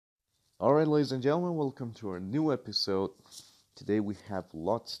Alright, ladies and gentlemen, welcome to our new episode. Today we have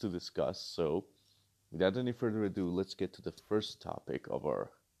lots to discuss, so without any further ado, let's get to the first topic of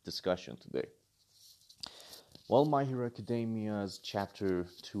our discussion today. Well, My Hero Academia's chapter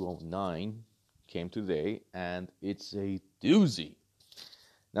 209 came today, and it's a doozy.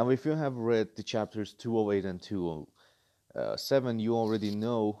 Now, if you have read the chapters 208 and 207, you already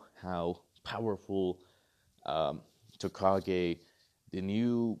know how powerful Tokage, the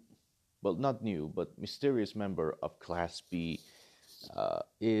new, well, not new, but mysterious member of Class B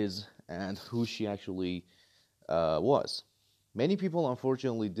is, and who she actually was. Many people,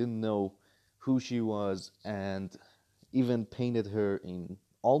 unfortunately, didn't know who she was and even painted her in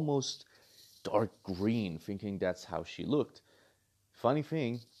almost dark green, thinking that's how she looked. Funny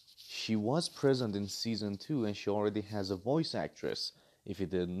thing, she was present in Season 2 and she already has a voice actress, if you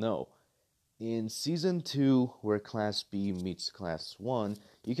didn't know. In Season 2, where Class B meets Class 1,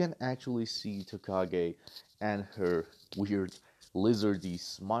 you can actually see Tokage and her weird lizardy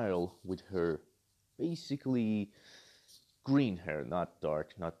smile with her basically green hair, not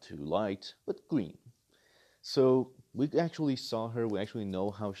dark, not too light, but green. So we actually saw her, we actually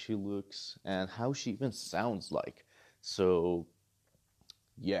know how she looks and how she even sounds like. So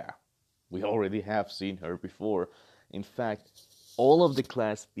yeah, we already have seen her before. In fact, all of the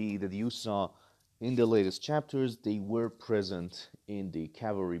Class B that you saw in the latest chapters, they were present in the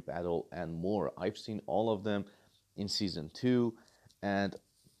cavalry battle and more. I've seen all of them in Season 2, and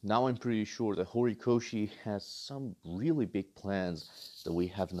now I'm pretty sure that Horikoshi has some really big plans that we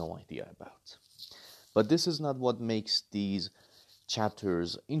have no idea about. But this is not what makes these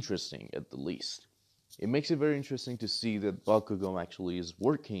chapters interesting, at the least. It makes it very interesting to see that Bakugo actually is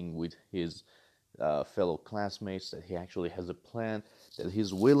working with his fellow classmates, that he actually has a plan, that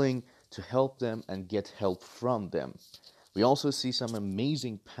he's willing to help them and get help from them. We also see some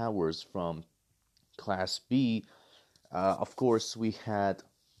amazing powers from Class B. Of course, we had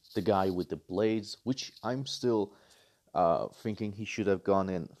the guy with the blades, which I'm still thinking he should have gone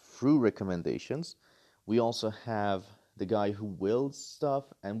in through recommendations. We also have the guy who wields stuff,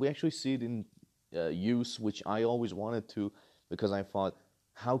 and we actually see it in use, which I always wanted to, because I thought,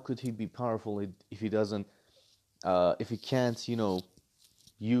 how could he be powerful if he doesn't, if he can't,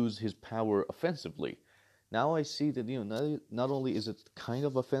 use his power offensively? Now I see that, not only is it kind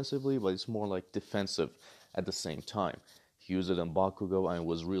of offensively, but it's more like defensive at the same time. He used it on Bakugo, and it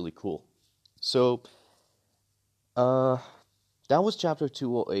was really cool. So, that was chapter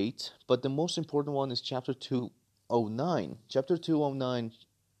 208, but the most important one is chapter 209. Chapter 209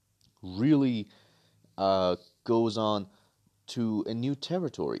 really goes on to a new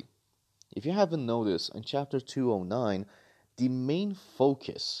territory. If you haven't noticed, in chapter 209, the main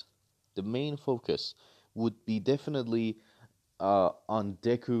focus would be definitely on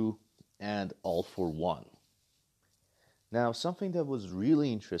Deku and All for One. Now, something that was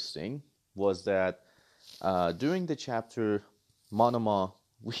really interesting was that during the chapter Monoma,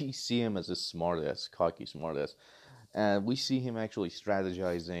 we see him as a smartass, cocky smartass, and we see him actually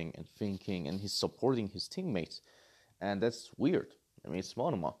strategizing and thinking, and he's supporting his teammates, and that's weird. I mean, it's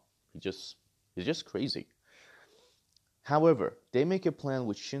Monoma. He's just crazy. However, they make a plan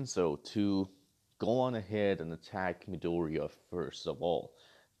with Shinso to go on ahead and attack Midoriya first of all,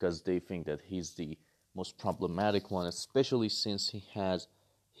 because they think that he's the most problematic one, especially since he has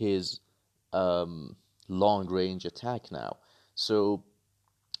his long-range attack now. So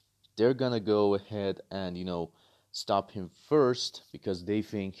they're gonna go ahead and, stop him first because they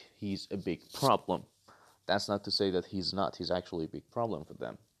think he's a big problem. That's not to say that he's not. He's actually a big problem for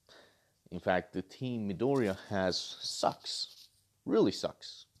them. In fact, the team Midoriya has sucks. Really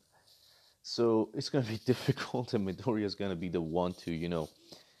sucks. So it's going to be difficult, and Midoriya is going to be the one to,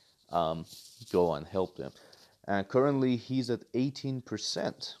 go and help them. And currently he's at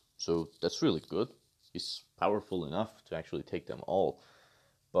 18%. So that's really good. He's powerful enough to actually take them all.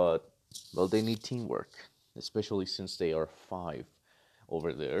 But, well, they need teamwork, especially since they are 5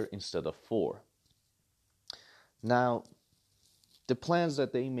 over there instead of 4. Now, the plans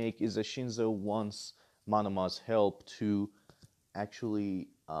that they make is that Shinso wants Monoma's help to actually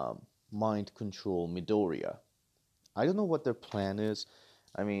mind control Midoriya. I don't know what their plan is.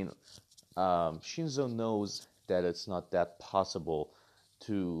 I mean, Shinso knows that it's not that possible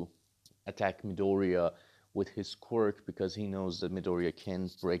to attack Midoriya with his quirk, because he knows that Midoriya can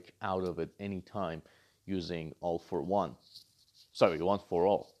break out of it anytime using All for One. Sorry, One for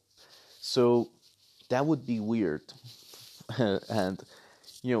All. So that would be weird. And,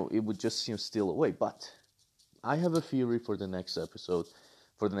 it would just steal away. But I have a theory for the next episode,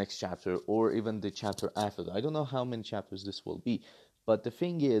 for the next chapter, or even the chapter after that. I don't know how many chapters this will be. But the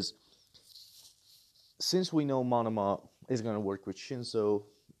thing is, since we know Monoma is going to work with Shinzo,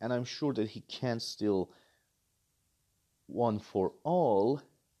 and I'm sure that he can still one for all.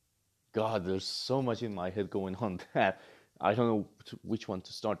 God, there's so much in my head going on that I don't know which one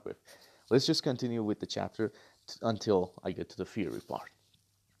to start with. Let's just continue with the chapter until I get to the theory part.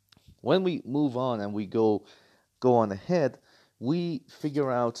 When we move on and we go on ahead, we figure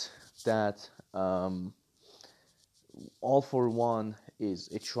out that All for One is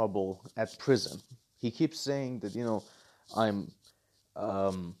a trouble at prison. He keeps saying that, I'm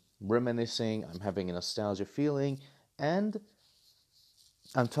reminiscing, I'm having a nostalgia feeling, and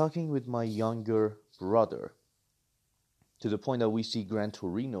I'm talking with my younger brother, to the point that we see Gran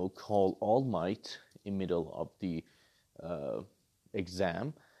Torino call All Might in middle of the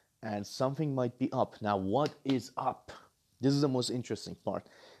exam, and something might be up. Now, what is up? This is the most interesting part.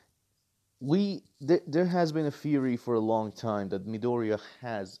 There has been a theory for a long time that Midoriya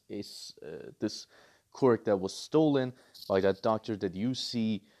has this quirk that was stolen by that doctor that you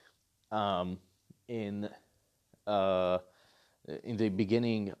see in the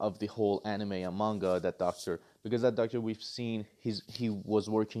beginning of the whole anime and manga. That doctor, because that doctor we've seen, he was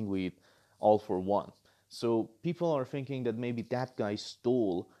working with All for One. So people are thinking that maybe that guy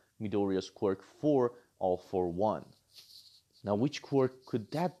stole Midoriya's quirk for All for One. Now, which quirk could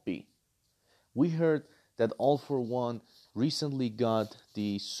that be? We heard that All for One recently got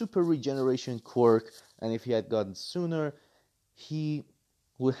the Super Regeneration quirk, and if he had gotten sooner, he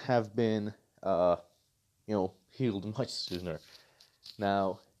would have been, healed much sooner.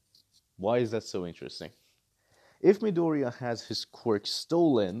 Now, why is that so interesting? If Midoriya has his quirk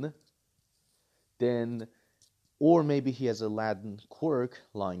stolen, then, or maybe he has a latent quirk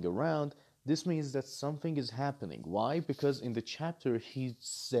lying around, this means that something is happening. Why? Because in the chapter he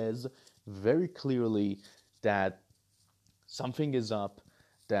says very clearly that something is up,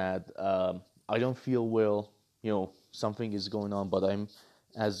 that I don't feel well, something is going on, but I'm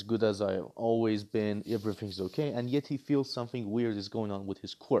as good as I've always been, everything's okay, and yet he feels something weird is going on with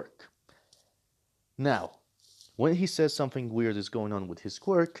his quirk. Now, when he says something weird is going on with his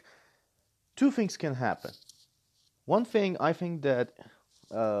quirk, two things can happen. One thing, I think that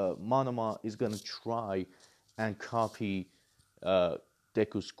Monoma is going to try and copy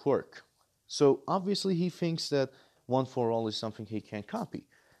Deku's quirk. So obviously he thinks that One for All is something he can copy.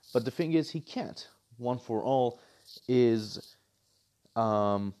 But the thing is, he can't. One for All is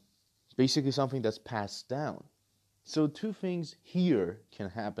basically something that's passed down. So two things here can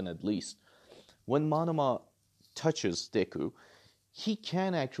happen at least. When Monoma touches Deku, he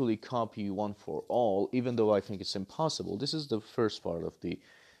can actually copy One for All, even though I think it's impossible. This is the first part of the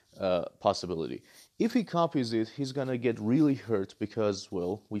possibility. If he copies it, he's gonna get really hurt because,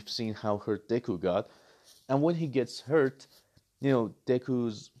 well, we've seen how hurt Deku got. And when he gets hurt,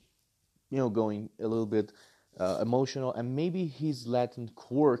 Deku's, going a little bit emotional, and maybe his latent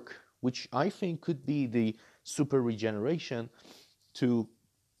quirk, which I think could be the Super Regeneration, to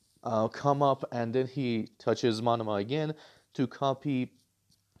come up, and then he touches Monoma again to copy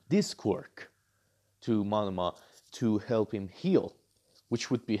this quirk to Monoma to help him heal, which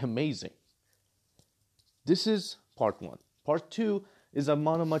would be amazing. This is part one. Part two is that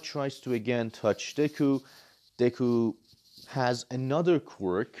Monoma tries to again touch Deku. Deku has another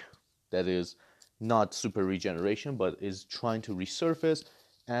quirk that is not Super Regeneration, but is trying to resurface,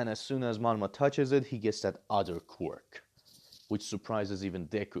 and as soon as Monoma touches it, he gets that other quirk, which surprises even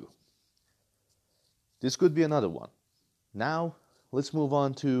Deku. This could be another one. Now, let's move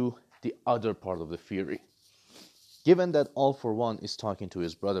on to the other part of the theory. Given that All for One is talking to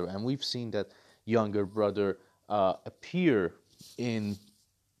his brother, and we've seen that younger brother appear in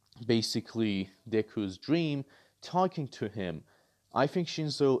basically Deku's dream, talking to him, I think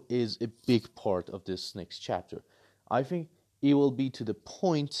Shinzo is a big part of this next chapter. I think it will be to the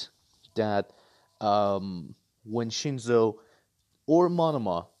point that when Shinzo or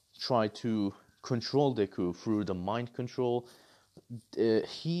Monoma try to control Deku through the mind control,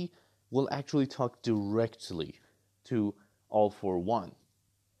 he will actually talk directly to All for One.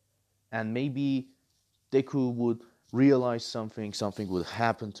 And maybe Deku would realize something would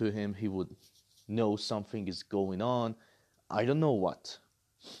happen to him, he would know something is going on. I don't know what.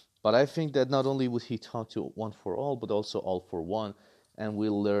 But I think that not only would he talk to One for All, but also All for One, and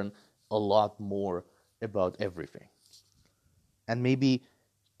we'll learn a lot more about everything. And maybe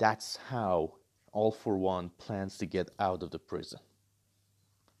that's how All for One plans to get out of the prison.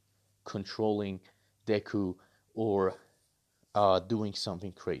 Controlling Deku or doing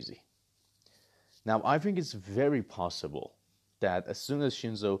something crazy. Now, I think it's very possible that as soon as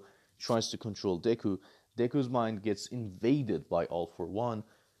Shinzo tries to control Deku, Deku's mind gets invaded by All for One,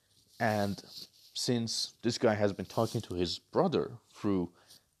 and since this guy has been talking to his brother through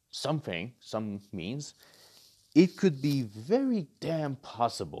some means, it could be very damn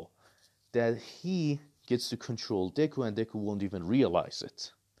possible that he gets to control Deku and Deku won't even realize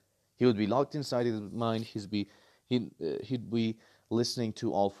it. He would be locked inside his mind. He'd be listening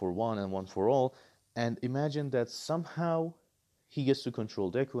to All for One and One for All, and imagine that somehow he gets to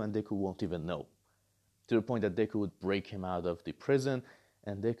control Deku and Deku won't even know. To the point that Deku would break him out of the prison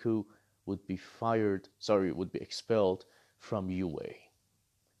and Deku would be expelled from UA.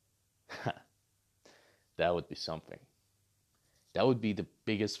 That would be something. That would be the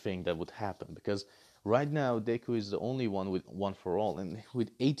biggest thing that would happen, because right now Deku is the only one with One for All, and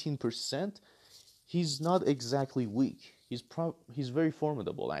with 18%, he's not exactly weak. He's very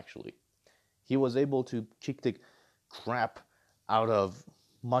formidable, actually. He was able to kick the crap out of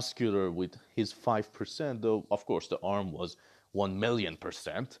Muscular with his 5%, though of course the arm was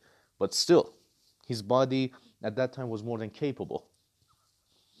 1,000,000%, but still, his body at that time was more than capable.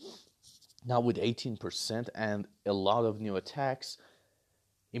 Now with 18% and a lot of new attacks,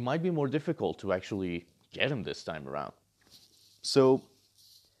 it might be more difficult to actually get him this time around. So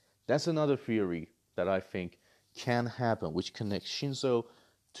that's another theory that I think can happen, which connects Shinso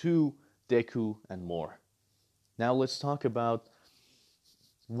to Deku and more. Now let's talk about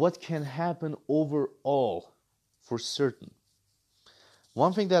what can happen overall for certain.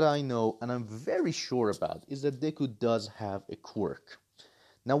 One thing that I know, and I'm very sure about, is that Deku does have a quirk.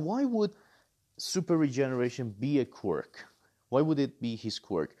 Now, why would super regeneration be a quirk? Why would it be his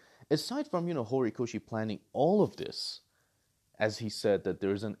quirk? Aside from, Horikoshi planning all of this, as he said that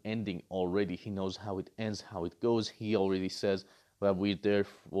there's an ending already, he knows how it ends, how it goes. He already says, well, we're there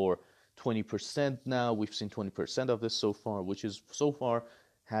for 20% now. We've seen 20% of this so far, which is so far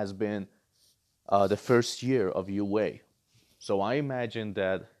has been the first year of UA. So I imagine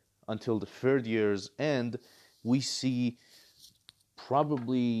that until the third year's end, we see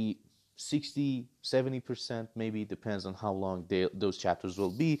probably 60, 70%, maybe, depends on how long those chapters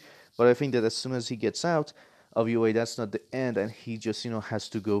will be. But I think that as soon as he gets out of UA, that's not the end, and he just, has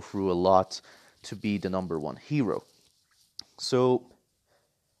to go through a lot to be the number one hero. So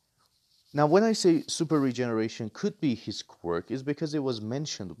now when I say super regeneration could be his quirk, is because it was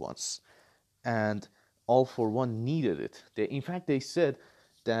mentioned once, and All for One needed it. In fact, they said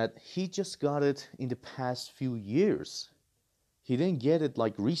that he just got it in the past few years. He didn't get it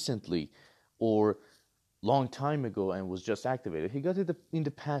like recently or long time ago and was just activated. He got it in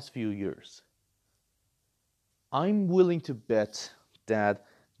the past few years. I'm willing to bet that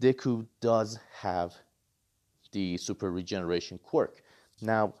Deku does have the super regeneration quirk.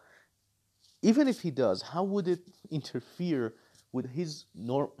 Now, even if he does, how would it interfere with his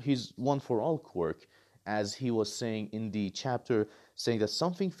One for All quirk, as he was saying in the chapter, saying that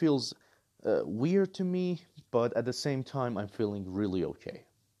something feels weird to me, but at the same time, I'm feeling really okay.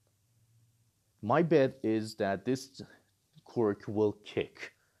 My bet is that this quirk will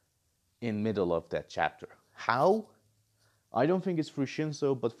kick in middle of that chapter. How? I don't think it's through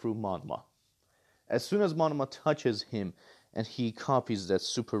Shinso, but through Monoma. As soon as Monoma touches him and he copies that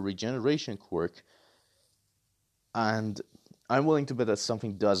super regeneration quirk, and I'm willing to bet that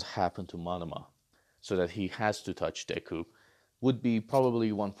something does happen to Monoma, so that he has to touch Deku, would be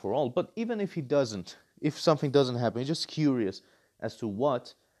probably One for All. But even if he doesn't, if something doesn't happen, just curious as to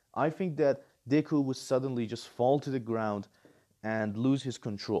what, I think that Deku would suddenly just fall to the ground and lose his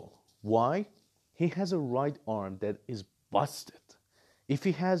control. Why? He has a right arm that is busted. If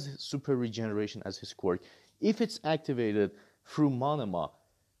he has super regeneration as his quirk, if it's activated through Monoma,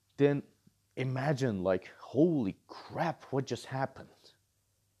 then imagine, holy crap, what just happened?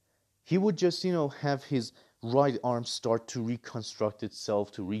 He would just, have his right arm start to reconstruct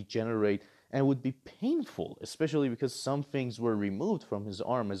itself, to regenerate, and it would be painful, especially because some things were removed from his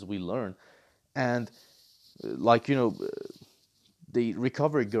arm, as we learn. And, the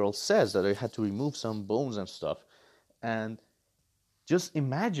recovery girl says that they had to remove some bones and stuff. And just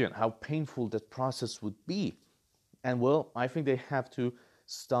imagine how painful that process would be. And, well, I think they have to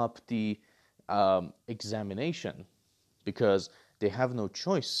stop the examination, because they have no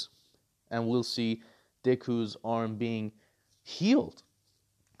choice. And we'll see Deku's arm being healed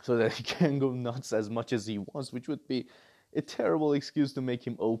so that he can go nuts as much as he wants, which would be a terrible excuse to make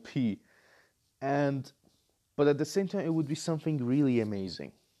him OP. But at the same time, it would be something really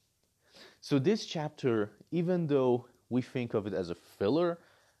amazing. So this chapter, even though we think of it as a filler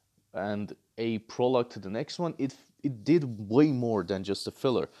and a prologue to the next one, it did way more than just a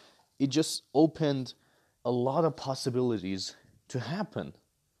filler. It just opened a lot of possibilities to happen.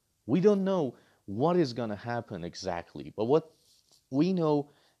 We don't know what is going to happen exactly, but what we know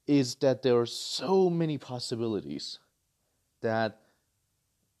is that there are so many possibilities that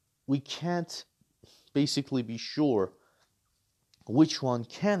we can't basically be sure which one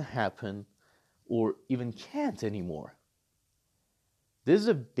can happen or even can't anymore. This is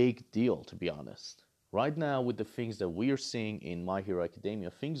a big deal, to be honest. Right now, with the things that we are seeing in My Hero Academia,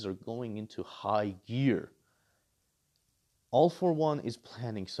 things are going into high gear. All for One is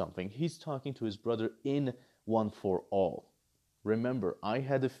planning something. He's talking to his brother in One for All. Remember, I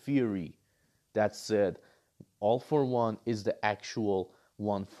had a theory that said All for One is the actual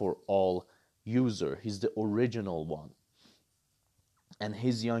One for All user. He's the original one. And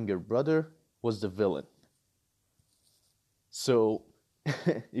his younger brother was the villain. So,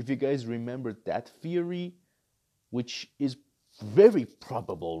 if you guys remember that theory, which is very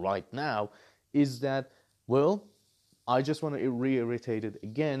probable right now, is that, well, I just want to reiterate it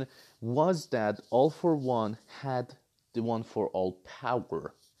again, was that All for One had the One for All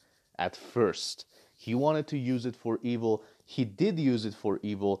power at first. He wanted to use it for evil. He did use it for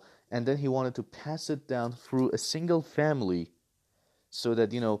evil, and then he wanted to pass it down through a single family so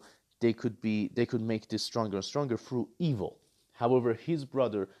that, they could make this stronger and stronger through evil. However, his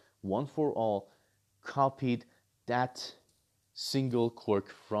brother, One for All, copied that single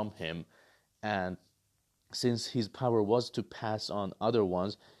quirk from him, and since his power was to pass on other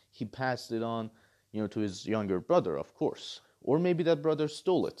ones, he passed it on, to his younger brother, of course. Or maybe that brother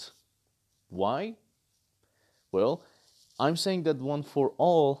stole it. Why? Well, I'm saying that One for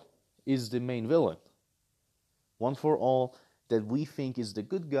All is the main villain. One for All that we think is the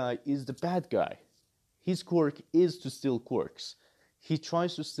good guy is the bad guy. His quirk is to steal quirks. He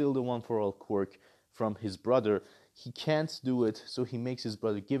tries to steal the One for All quirk from his brother. He can't do it, so he makes his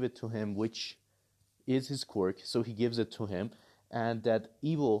brother give it to him, which is his quirk, so he gives it to him. And that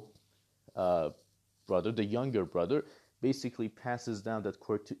evil brother, the younger brother, basically passes down that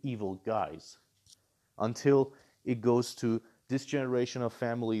quirk to evil guys until it goes to this generation of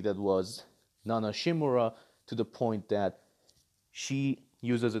family that was Nana Shimura, to the point that she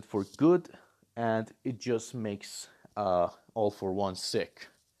uses it for good, and it just makes All for One sick,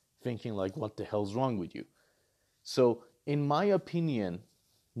 thinking like, what the hell's wrong with you? So, in my opinion,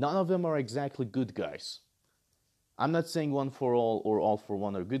 none of them are exactly good guys. I'm not saying One for All or All for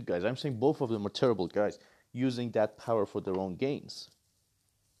One are good guys. I'm saying both of them are terrible guys, using that power for their own gains.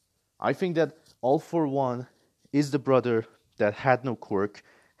 I think that All for One is the brother that had no quirk,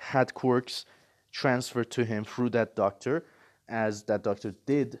 had quirks transferred to him through that doctor, as that doctor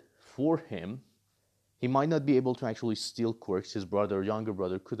did for him. He might not be able to actually steal quirks, his brother, younger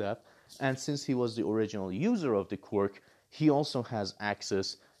brother, could have, and since he was the original user of the quirk, he also has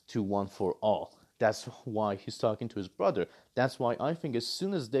access to One for All. That's why he's talking to his brother. That's why I think as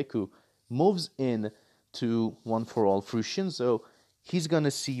soon as Deku moves in to One for All through Shinzo, he's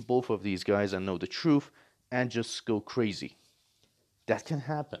gonna see both of these guys and know the truth and just go crazy. That can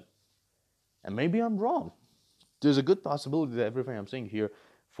happen. And maybe I'm wrong. There's a good possibility that everything I'm saying here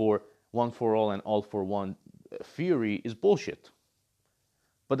for One for All and All for One theory is bullshit.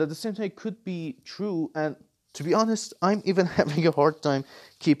 But at the same time, it could be true, and to be honest, I'm even having a hard time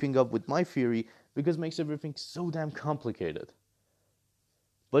keeping up with my theory because it makes everything so damn complicated.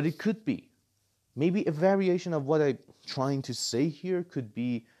 But it could be. Maybe a variation of what I'm trying to say here could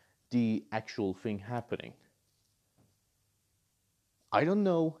be the actual thing happening. I don't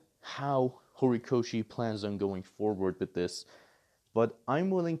know how Horikoshi plans on going forward with this, but I'm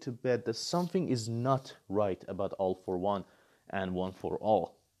willing to bet that something is not right about All for One and One for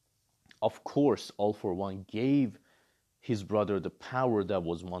All. Of course, All for One gave his brother the power that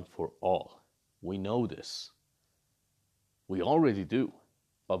was One for All. We know this. We already do.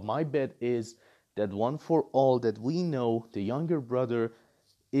 But my bet is that One for All that we know, the younger brother,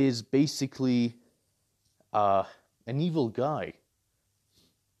 is basically an evil guy.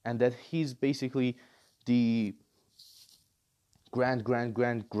 And that he's basically the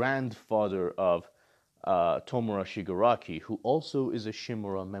grandfather of Tomura Shigaraki, who also is a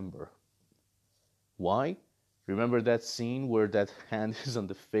Shimura member. Why? Remember that scene where that hand is on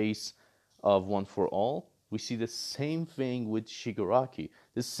the face of One for All? We see the same thing with Shigaraki,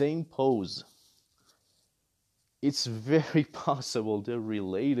 the same pose. It's very possible they're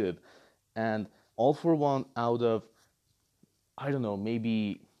related, and All for One, out of, I don't know,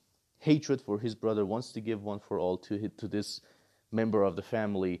 maybe hatred for his brother, wants to give One for All to this member of the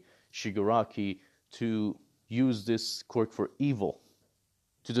family, Shigaraki, to use this quirk for evil,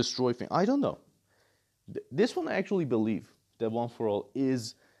 to destroy things. I don't know. This one I actually believe that One for All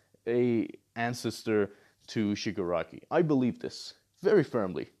is a ancestor to Shigaraki. I believe this very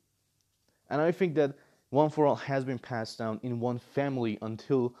firmly. And I think that One for All has been passed down in one family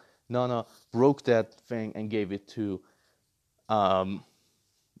until Nana broke that thing and gave it to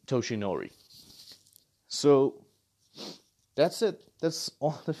Toshinori. So that's it. That's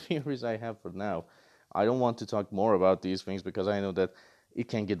all the theories I have for now. I don't want to talk more about these things because I know that it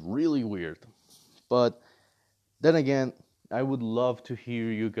can get really weird. But then again, I would love to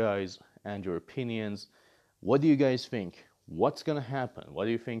hear you guys and your opinions. What do you guys think? What's going to happen? What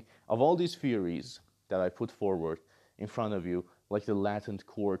do you think of all these theories that I put forward in front of you, like the latent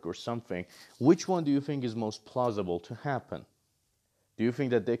quirk or something? Which one do you think is most plausible to happen? Do you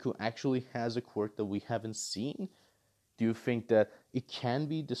think that Deku actually has a quirk that we haven't seen? Do you think that it can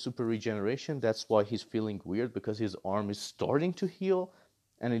be the super regeneration? That's why he's feeling weird, because his arm is starting to heal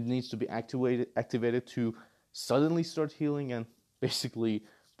and it needs to be activated to suddenly start healing and basically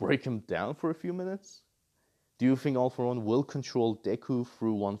break him down for a few minutes? Do you think All for One will control Deku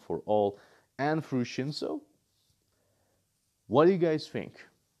through One for All and through Shinso? What do you guys think?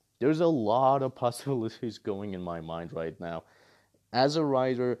 There's a lot of possibilities going in my mind right now. As a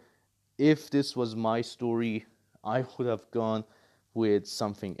writer, if this was my story, I would have gone with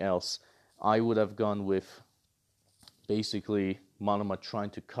something else. I would have gone with basically Monoma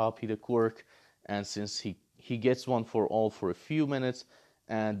trying to copy the quirk, and since he gets One for All for a few minutes,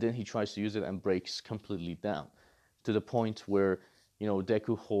 and then he tries to use it and breaks completely down, to the point where,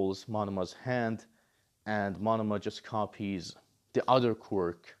 Deku holds Monoma's hand, and Monoma just copies the other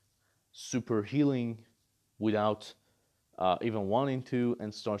quirk, super healing, without even wanting to,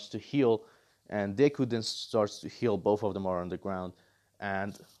 and starts to heal. And Deku then starts to heal. Both of them are on the ground,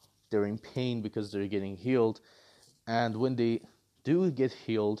 and they're in pain because they're getting healed. And when they do get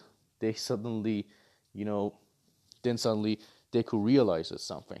healed, they suddenly, then suddenly Deku realizes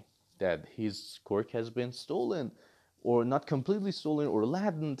something, that his quirk has been stolen, or not completely stolen, or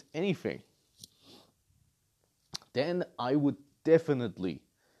latent, anything. Then I would definitely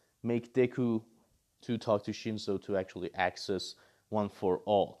make Deku to talk to Shinso to actually access One for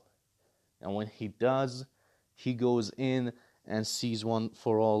All. And when he does, he goes in and sees One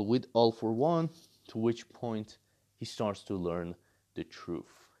for All with All for One, to which point he starts to learn the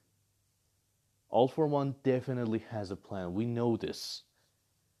truth. All for One definitely has a plan. We know this.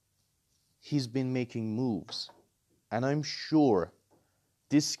 He's been making moves. And I'm sure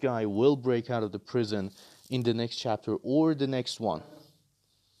this guy will break out of the prison in the next chapter or the next one.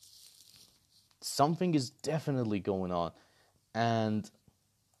 Something is definitely going on. And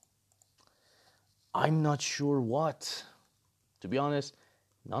I'm not sure what. To be honest,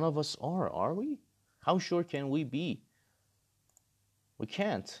 none of us are we? How sure can we be? We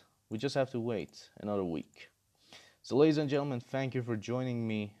can't. We just have to wait another week. So, ladies and gentlemen, thank you for joining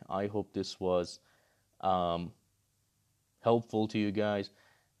me. I hope this was helpful to you guys.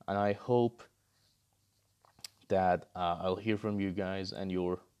 And I hope that I'll hear from you guys and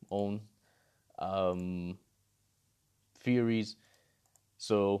your own theories.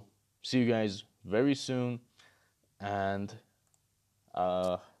 So, see you guys very soon. And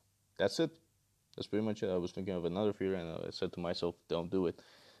that's it. That's pretty much it. I was thinking of another theory, and I said to myself, don't do it.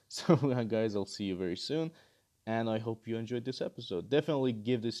 So, guys, I'll see you very soon. And I hope you enjoyed this episode. Definitely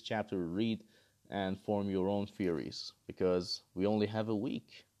give this chapter a read and form your own theories, because we only have a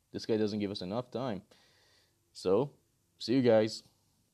week. This guy doesn't give us enough time. So, see you guys.